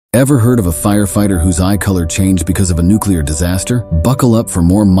Ever heard of a firefighter whose eye color changed because of a nuclear disaster? Buckle up for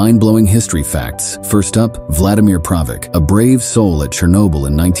more mind-blowing history facts. First up, Vladimir Pravik, a brave soul at Chernobyl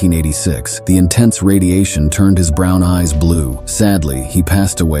in 1986. The intense radiation turned his brown eyes blue. Sadly, he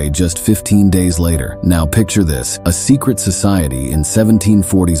passed away just 15 days later. Now picture this, a secret society in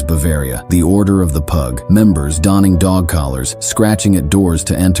 1740s Bavaria, the Order of the Pug. Members donning dog collars, scratching at doors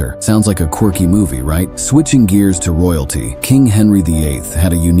to enter. Sounds like a quirky movie, right? Switching gears to royalty, King Henry VIII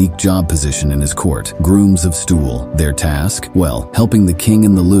had a unique job position in his court, grooms of stool. Their task? Well, helping the king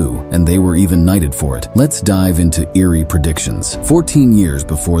in the loo, and they were even knighted for it. Let's dive into eerie predictions. 14 years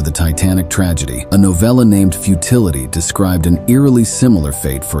before the Titanic tragedy, a novella named Futility described an eerily similar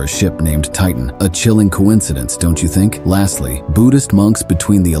fate for a ship named Titan. A chilling coincidence, don't you think? Lastly, Buddhist monks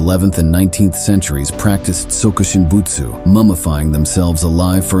between the 11th and 19th centuries practiced Sokushinbutsu, mummifying themselves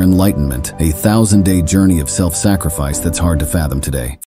alive for enlightenment, a 1,000-day journey of self-sacrifice that's hard to fathom today.